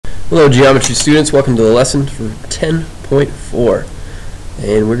Hello geometry students, welcome to the lesson for 10.4,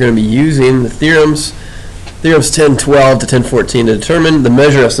 and we're going to be using the theorems 1012 to 1014 to determine the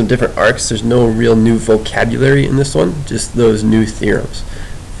measure of some different arcs. There's no real new vocabulary in this one, just those new theorems.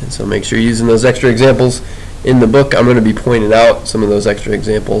 And so make sure you're using those extra examples in the book. I'm going to be pointing out some of those extra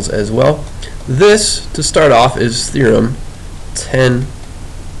examples as well. This, to start off, is theorem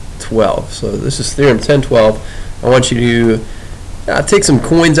 1012. So this is theorem 1012. I want you to take some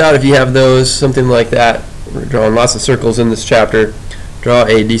coins out if you have those, something like that. We're drawing lots of circles in this chapter. Draw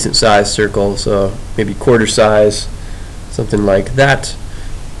a decent sized circle, so maybe quarter size, something like that.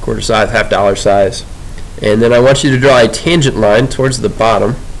 Quarter size, $half size. And then I want you to draw a tangent line towards the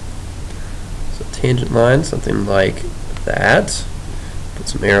bottom. So tangent line, something like that. Put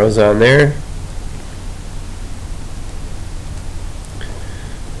some arrows on there.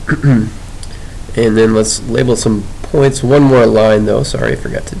 And then let's label some points. One more line though, sorry I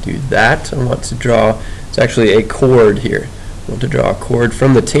forgot to do that. I want to draw, it's actually a chord here. I want to draw a chord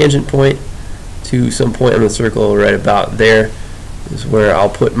from the tangent point to some point on the circle right about there is where I'll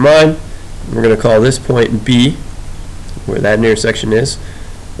put mine. We're going to call this point B, where that intersection is.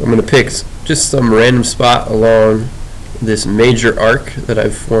 I'm going to pick just some random spot along this major arc that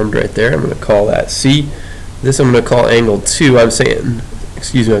I've formed right there. I'm going to call that C. This I'm going to call angle 2. I'm saying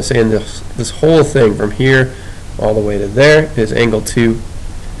this whole thing from here all the way to there is angle 2.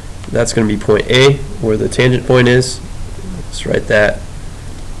 That's going to be point A, where the tangent point is. Let's write that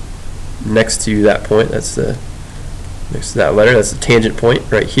next to that point. That's the next to that letter. That's the tangent point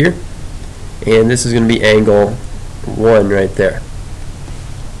right here. And this is going to be angle 1 right there.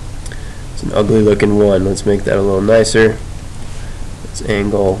 It's an ugly looking 1. Let's make that a little nicer. It's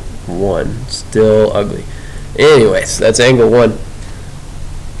angle 1. Still ugly. Anyways, that's angle 1.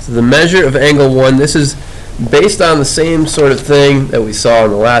 So the measure of angle 1, this is based on the same sort of thing that we saw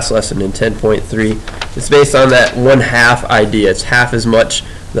in the last lesson in 10.3. It's based on that 1/2 idea. It's half as much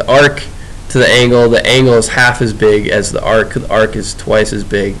the arc to the angle is half as big as the arc is twice as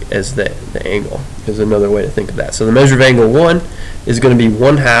big as the angle. There's another way to think of that. So the measure of angle 1 is going to be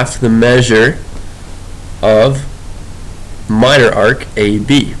 1/2 the measure of minor arc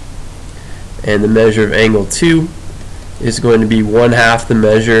AB. And the measure of angle 2 is going to be 1/2 the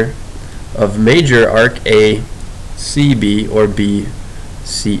measure of major arc ACB or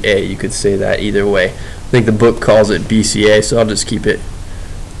BCA. You could say that either way. I think the book calls it BCA, so I'll just keep it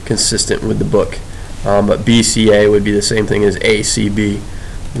consistent with the book. But BCA would be the same thing as ACB,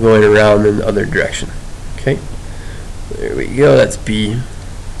 going around in the other direction. Okay, there we go. That's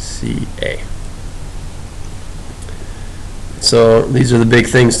BCA. So these are the big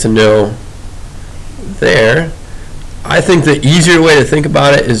things to know there. I think the easier way to think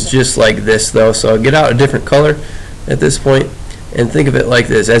about it is just like this though. So I'll get out a different color at this point and think of it like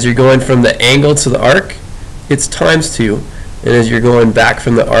this. As you're going from the angle to the arc, it's times 2. And as you're going back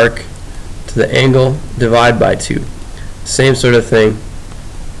from the arc to the angle, divide by 2. Same sort of thing.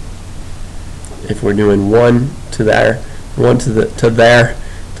 If we're doing 1 to there, 1 to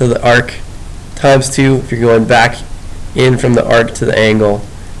the arc, times 2. If you're going back in from the arc to the angle,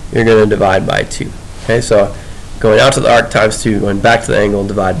 you're going to divide by 2. Okay, so going out to the arc times 2, going back to the angle,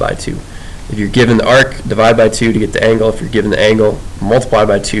 divide by 2. If you're given the arc, divide by 2 to get the angle. If you're given the angle, multiply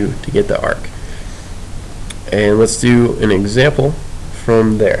by 2 to get the arc. And let's do an example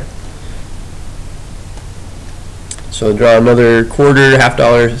from there. So draw another quarter, $half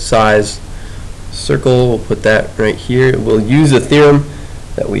size circle. We'll put that right here. We'll use the theorem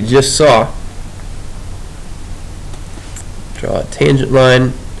that we just saw. Draw a tangent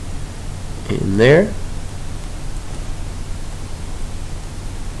line in there.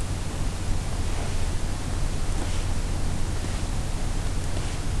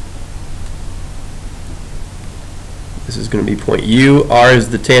 This is going to be point U. R is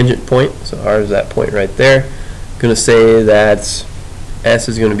the tangent point, so R is that point right there. I'm going to say that S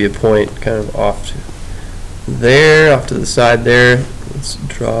is going to be a point kind of off to there, off to the side there. Let's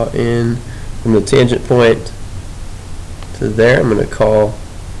draw in from the tangent point to there. I'm going to call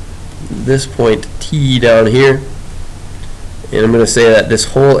this point T down here. And I'm going to say that this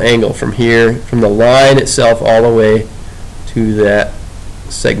whole angle from here, from the line itself all the way to that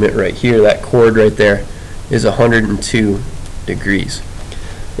segment right here, that chord right there, is 102 degrees.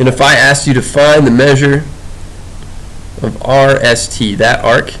 And if I asked you to find the measure of RST, that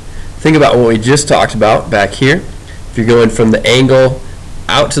arc, think about what we just talked about back here. If you're going from the angle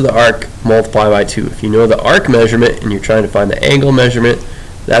out to the arc, multiply by 2. If you know the arc measurement and you're trying to find the angle measurement,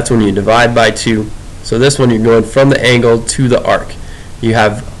 that's when you divide by 2. So this one, you're going from the angle to the arc. You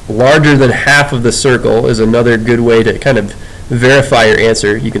have larger than half of the circle is another good way to kind of verify your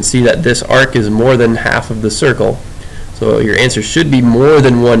answer, you can see that this arc is more than half of the circle. So your answer should be more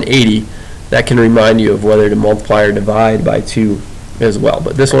than 180. That can remind you of whether to multiply or divide by 2 as well.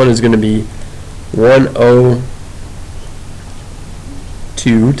 But this one is going to be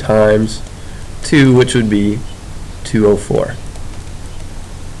 102 times 2, which would be 204.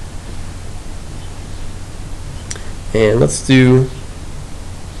 And let's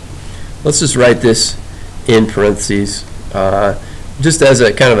just write this in parentheses, just as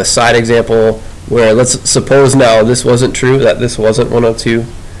a kind of a side example, where let's suppose now this wasn't true, that this wasn't 102,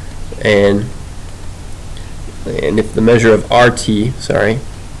 and if the measure of RT, sorry,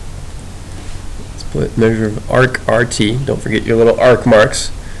 let's put measure of arc RT, don't forget your little arc marks,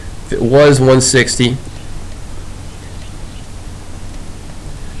 if it was 160,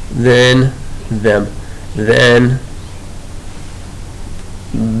 then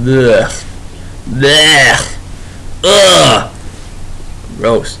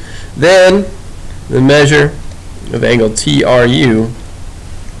gross. Then the measure of angle TRU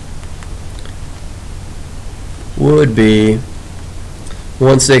would be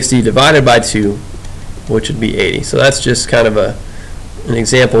 160 divided by 2, which would be 80. So that's just kind of an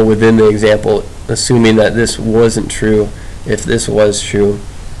example within the example, assuming that this wasn't true. If this was true,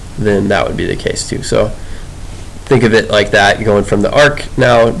 then that would be the case too. So think of it like that, going from the arc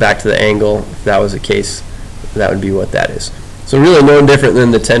now back to the angle. If that was the case, that would be what that is. So really no different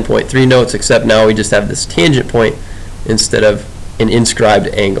than the 10.3 notes, except now we just have this tangent point instead of an inscribed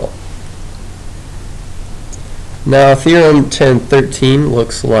angle. Now theorem 1013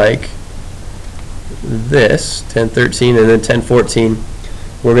 looks like this, 1013 and then 1014.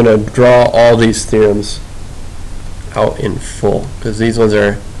 We're going to draw all these theorems out in full, because these ones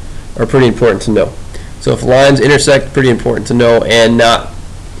are pretty important to know. So if lines intersect, pretty important to know, and not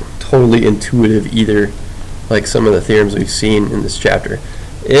totally intuitive either, like some of the theorems we've seen in this chapter.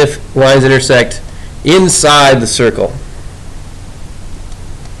 If lines intersect inside the circle,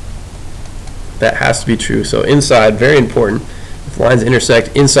 that has to be true. So inside, very important. If lines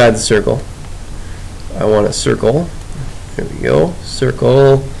intersect inside the circle, I want a circle. There we go.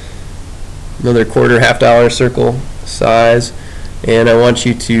 Circle, another quarter, $half circle size, and I want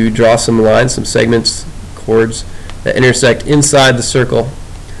you to draw some lines, some segments, chords that intersect inside the circle.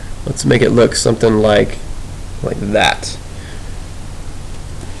 Let's make it look something like that.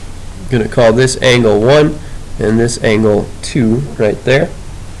 I'm going to call this angle 1 and this angle 2 right there.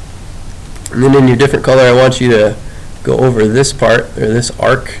 And then in your different color, I want you to go over this part, or this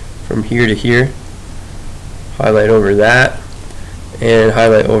arc from here to here. Highlight over that, and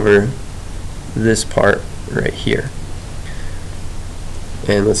highlight over this part right here.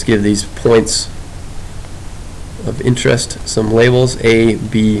 And let's give these points of interest some labels: A,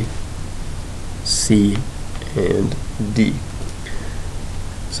 B, C, and D.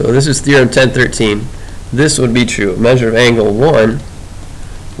 So this is theorem 1013. This would be true. A measure of angle 1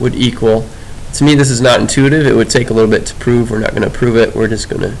 would equal, to me this is not intuitive, it would take a little bit to prove. We're not going to prove it, we're just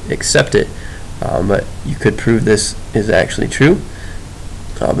going to accept it. But you could prove this is actually true.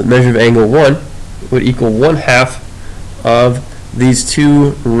 The measure of angle 1 would equal 1/2 of these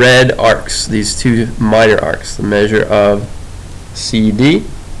two red arcs, these two minor arcs, the measure of CD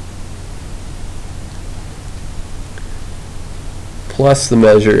plus the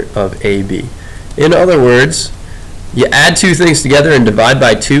measure of AB. In other words, you add two things together and divide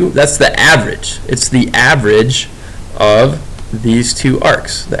by 2. That's the average. It's the average of these two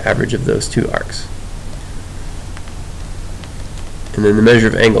arcs, the average of those two arcs. And then the measure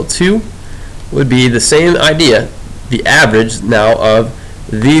of angle 2 would be the same idea, the average now of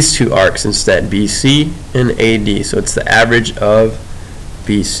these two arcs instead, BC and AD. So it's the average of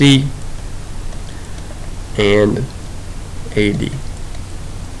BC and AD.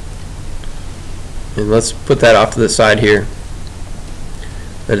 And let's put that off to the side here,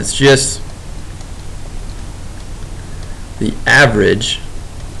 that it's just the average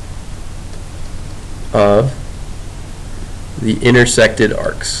of the intersected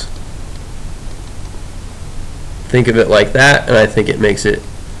arcs. Think of it like that, and I think it makes it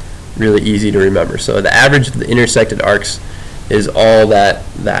really easy to remember. So the average of the intersected arcs is all that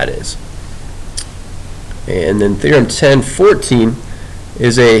is. And then theorem 1014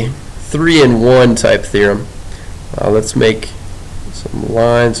 is a 3-in-1 type theorem. Let's make some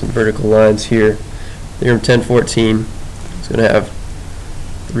lines, some vertical lines here. Theorem 1014 is going to have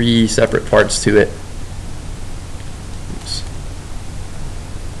 3 separate parts to it. Oops.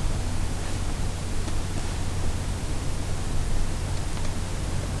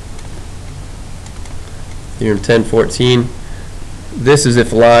 Theorem 1014. This is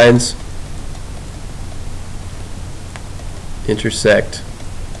if lines intersect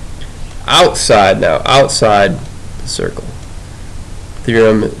outside the circle.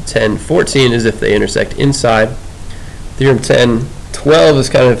 Theorem 10.14 is if they intersect inside. Theorem 10.12 is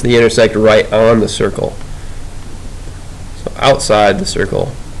kind of if they intersect right on the circle. So outside the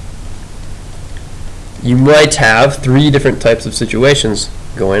circle. You might have three different types of situations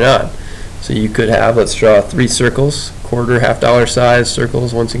going on. So you could have, let's draw three circles, quarter, $half size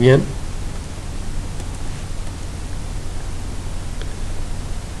circles once again.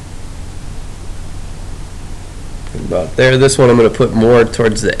 About there. This one I'm going to put more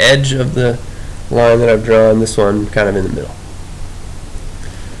towards the edge of the line that I've drawn. This one kind of in the middle.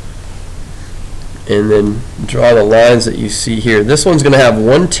 And then draw the lines that you see here. This one's going to have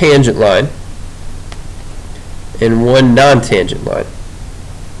one tangent line and one non-tangent line.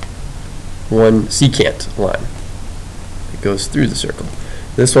 One secant line that goes through the circle.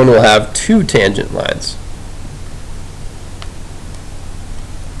 This one will have two tangent lines.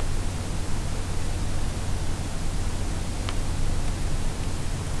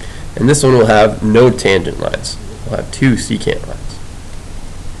 And this one will have no tangent lines. We'll have two secant lines.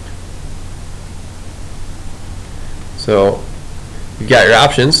 So you've got your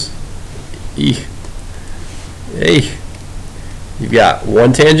options. You've got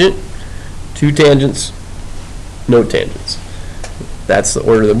one tangent, two tangents, no tangents. That's the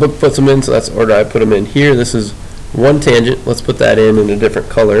order the book puts them in, so that's the order I put them in here. This is one tangent. Let's put that in a different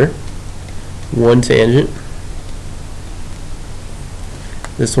color. One tangent.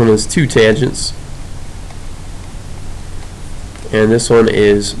 This one is two tangents. And this one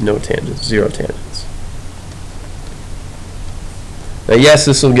is no tangents, zero tangents. Now yes,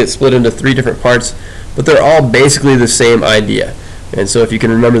 this will get split into three different parts, but they're all basically the same idea. And so if you can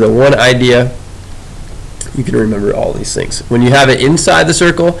remember the one idea, you can remember all these things. When you have it inside the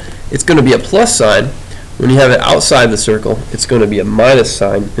circle, it's going to be a plus sign. When you have it outside the circle, it's going to be a minus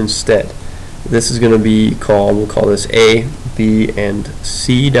sign instead. This is going to be called, we'll call this A, B, and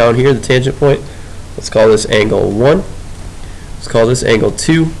C down here, the tangent point. Let's call this angle 1. Let's call this angle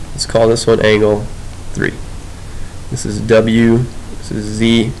 2. Let's call this one angle 3. This is W, this is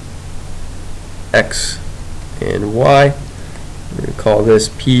Z, X, and Y. We're going to call this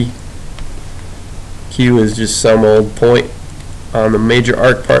P. Q is just some old point on the major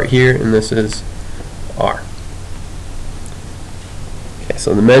arc part here, and this is R. Okay,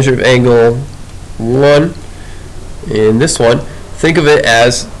 so the measure of angle 1 in this one, think of it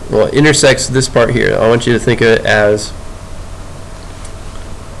as, well, it intersects this part here. I want you to think of it as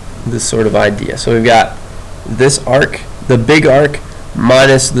this sort of idea. So we've got this arc, the big arc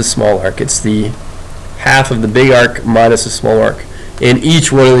minus the small arc. It's the half of the big arc minus the small arc in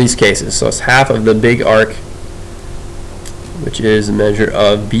each one of these cases. So it's half of the big arc, which is the measure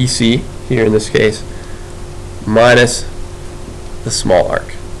of BC here in this case, minus the small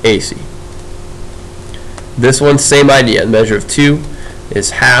arc, AC. This one, same idea. The measure of 2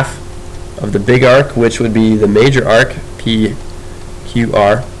 is half of the big arc, which would be the major arc,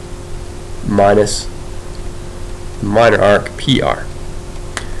 PQR, minus the minor arc, PR.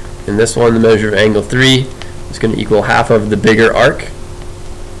 In this one, the measure of angle 3 is going to equal half of the bigger arc,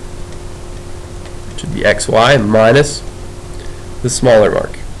 which would be XY, minus the smaller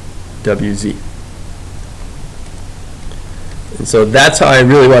arc, WZ. And so that's how I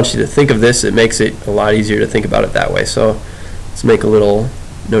really want you to think of this. It makes it a lot easier to think about it that way. So let's make a little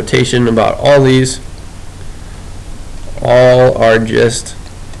notation about all these. All are just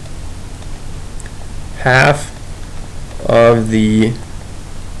half of the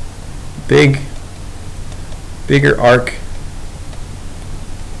bigger arc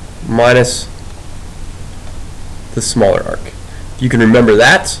minus the smaller arc. If you can remember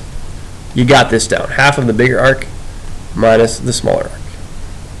that, you got this down. Half of the bigger arc minus the smaller arc.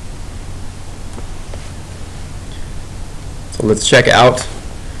 So let's check out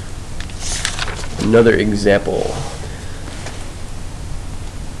another example.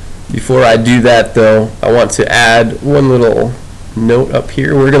 Before I do that though, I want to add one little note up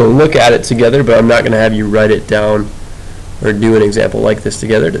here. We're going to look at it together, but I'm not going to have you write it down or do an example like this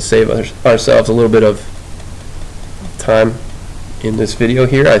together to save ourselves a little bit of time in this video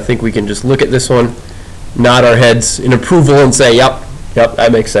here. I think we can just look at this one, nod our heads in approval and say, yep,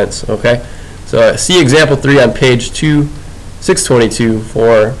 that makes sense. Okay, so see example 3 on page 622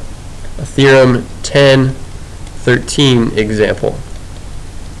 for a theorem 10.13 example.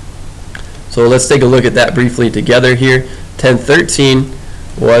 So let's take a look at that briefly together here. 10.13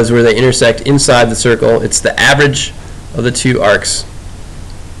 was where they intersect inside the circle. It's the average of the two arcs.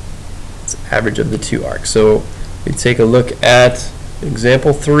 It's the average of the two arcs. So we take a look at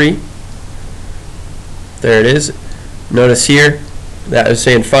example 3. There it is. Notice here that is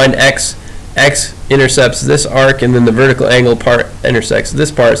saying find x. X intercepts this arc, and then the vertical angle part intersects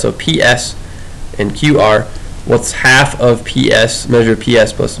this part, so PS and QR. What's half of PS, measure of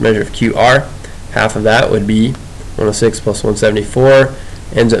PS plus the measure of QR? Half of that would be 106 plus 174,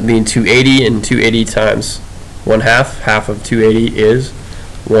 ends up being 280, and 280 times 1/2, half of 280 is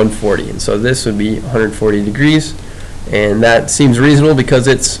 140, and so this would be 140 degrees, and that seems reasonable because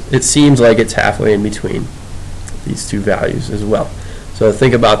it seems like it's halfway in between these two values as well. So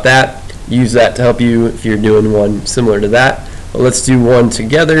think about that, use that to help you if you're doing one similar to that. But let's do one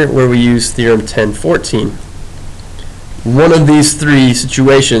together where we use theorem 1014. One of these three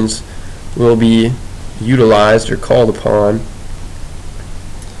situations will be utilized or called upon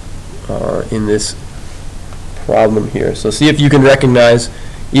in this problem here. So see if you can recognize,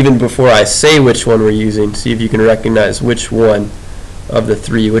 even before I say which one we're using, see if you can recognize which one of the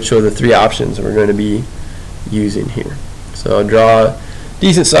three, which of the three options we're going to be using here. So draw a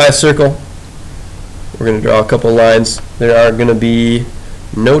decent sized circle. We're going to draw a couple lines. There are going to be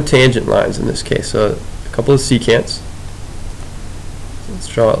no tangent lines in this case, so a couple of secants. Let's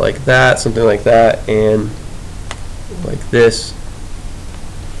draw it like that, something like that, and like this.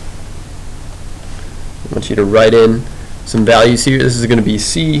 I want you to write in some values here. This is going to be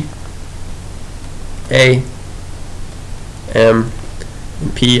C, A, M,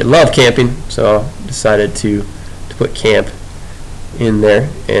 and P. I love camping, so I decided to put camp in there,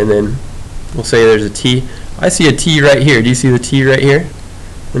 and then we'll say there's a T. I see a T right here. Do you see the T right here?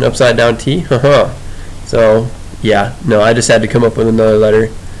 An upside down T? So yeah, no, I just had to come up with another letter,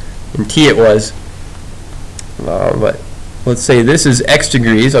 and T it was. But let's say this is x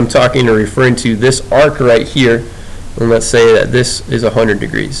degrees. I'm talking or referring to this arc right here, and let's say that this is 100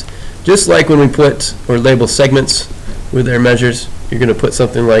 degrees. Just like when we put or label segments with their measures, you're going to put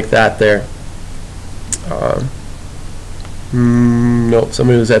something like that there. Nope,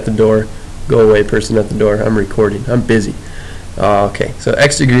 somebody was at the door. Go away, person at the door. I'm recording. I'm busy. Okay, so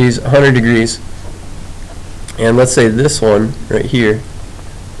x degrees, 100 degrees. And let's say this one right here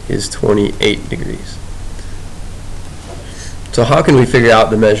is 28 degrees. So how can we figure out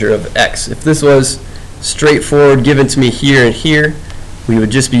the measure of x? If this was straightforward given to me here and here, we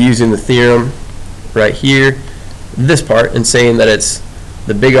would just be using the theorem right here, this part, and saying that it's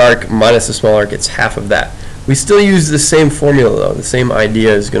the big arc minus the small arc, it's half of that. We still use the same formula though, the same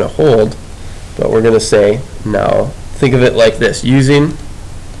idea is going to hold, but we're going to say now, think of it like this, using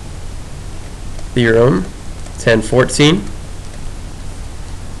theorem 1014,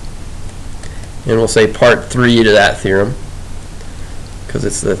 and we'll say part 3 to that theorem, because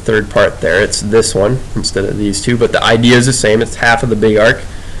it's the third part there. It's this one instead of these two, but the idea is the same. It's half of the big arc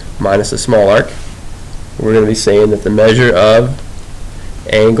minus the small arc. We're going to be saying that the measure of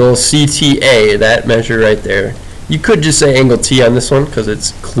angle CTA, that measure right there, you could just say angle T on this one because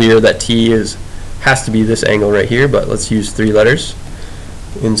it's clear that T has to be this angle right here, but let's use 3 letters.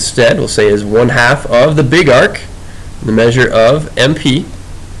 Instead, we'll say is 1/2 of the big arc, the measure of MP,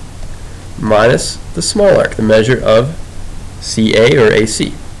 minus the small arc, the measure of CA or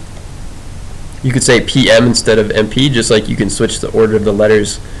AC. You could say PM instead of MP, just like you can switch the order of the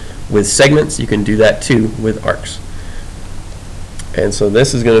letters with segments. You can do that too with arcs. And so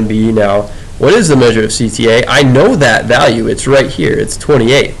this is going to be now, what is the measure of CTA? I know that value. It's right here. It's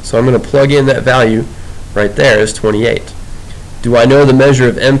 28. So I'm going to plug in that value right there as 28. Do I know the measure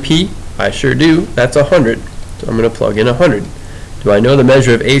of MP? I sure do. That's 100. So I'm going to plug in 100. Do I know the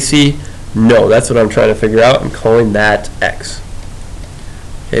measure of AC? No. That's what I'm trying to figure out. I'm calling that X.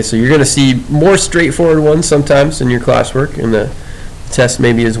 Okay, so you're going to see more straightforward ones sometimes in your classwork, and the test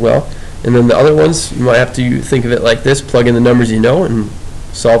maybe as well. And then the other ones, you might have to think of it like this, plug in the numbers you know and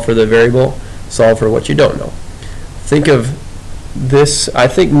solve for the variable, solve for what you don't know. Think of this, I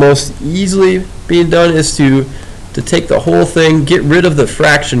think most easily being done is to take the whole thing, get rid of the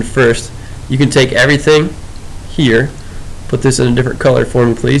fraction first. You can take everything here, put this in a different color for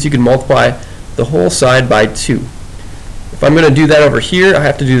me please. You can multiply the whole side by 2. If I'm going to do that over here, I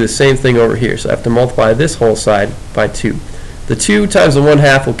have to do the same thing over here. So I have to multiply this whole side by 2. The 2 times the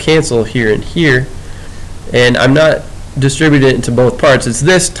 1/2 will cancel here and here, and I'm not distributing it into both parts. It's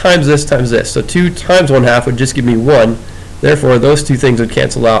this times this times this. So 2 times 1/2 would just give me 1. Therefore, those two things would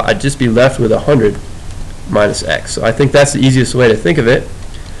cancel out. I'd just be left with 100 minus x. So I think that's the easiest way to think of it.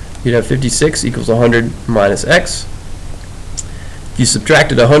 You'd have 56 equals 100 minus x. If you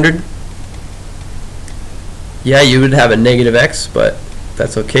subtracted 100, yeah, you would have a negative x, but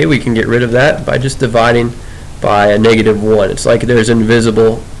that's okay. We can get rid of that by just dividing by a negative 1. It's like there's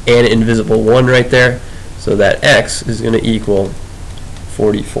invisible and invisible 1 right there, so that x is going to equal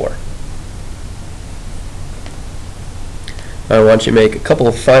 44. I want you to make a couple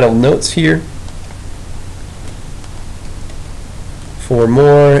of final notes here. For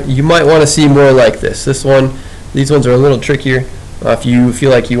more, you might want to see more like this. These ones are a little trickier. If you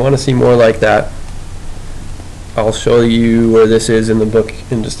feel like you want to see more like that, I'll show you where this is in the book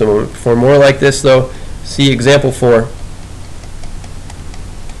in just a moment. For more like this though, see example 4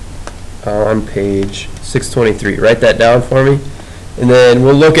 on page 623. Write that down for me. And then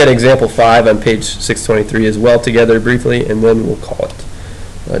we'll look at example 5 on page 623 as well together briefly, and then we'll call it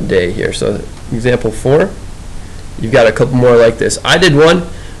a day here. So example 4, you've got a couple more like this. I did one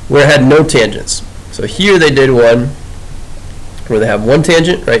where it had no tangents. So here they did one where they have one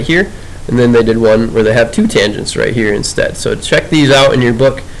tangent right here, and then they did one where they have 2 tangents right here instead. So check these out in your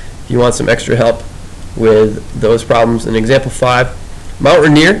book if you want some extra help with those problems. In example 5, Mount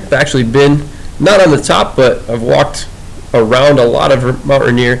Rainier, I've actually been not on the top, but I've walked around a lot of Mount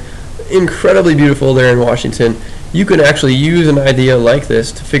Rainier. Incredibly beautiful there in Washington. You can actually use an idea like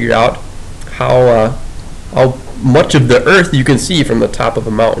this to figure out how much of the earth you can see from the top of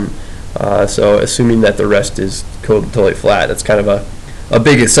a mountain. So assuming that the rest is totally flat, that's kind of a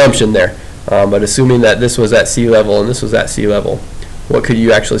big assumption there. But assuming that this was at sea level and this was at sea level, what could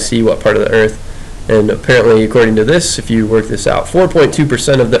you actually see, what part of the earth? And apparently, according to this, if you work this out,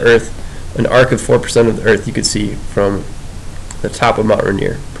 4.2% of the earth, an arc of 4% of the earth you could see from the top of Mount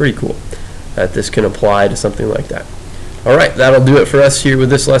Rainier. Pretty cool that this can apply to something like that. All right, that'll do it for us here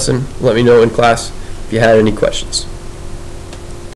with this lesson. Let me know in class if you had any questions.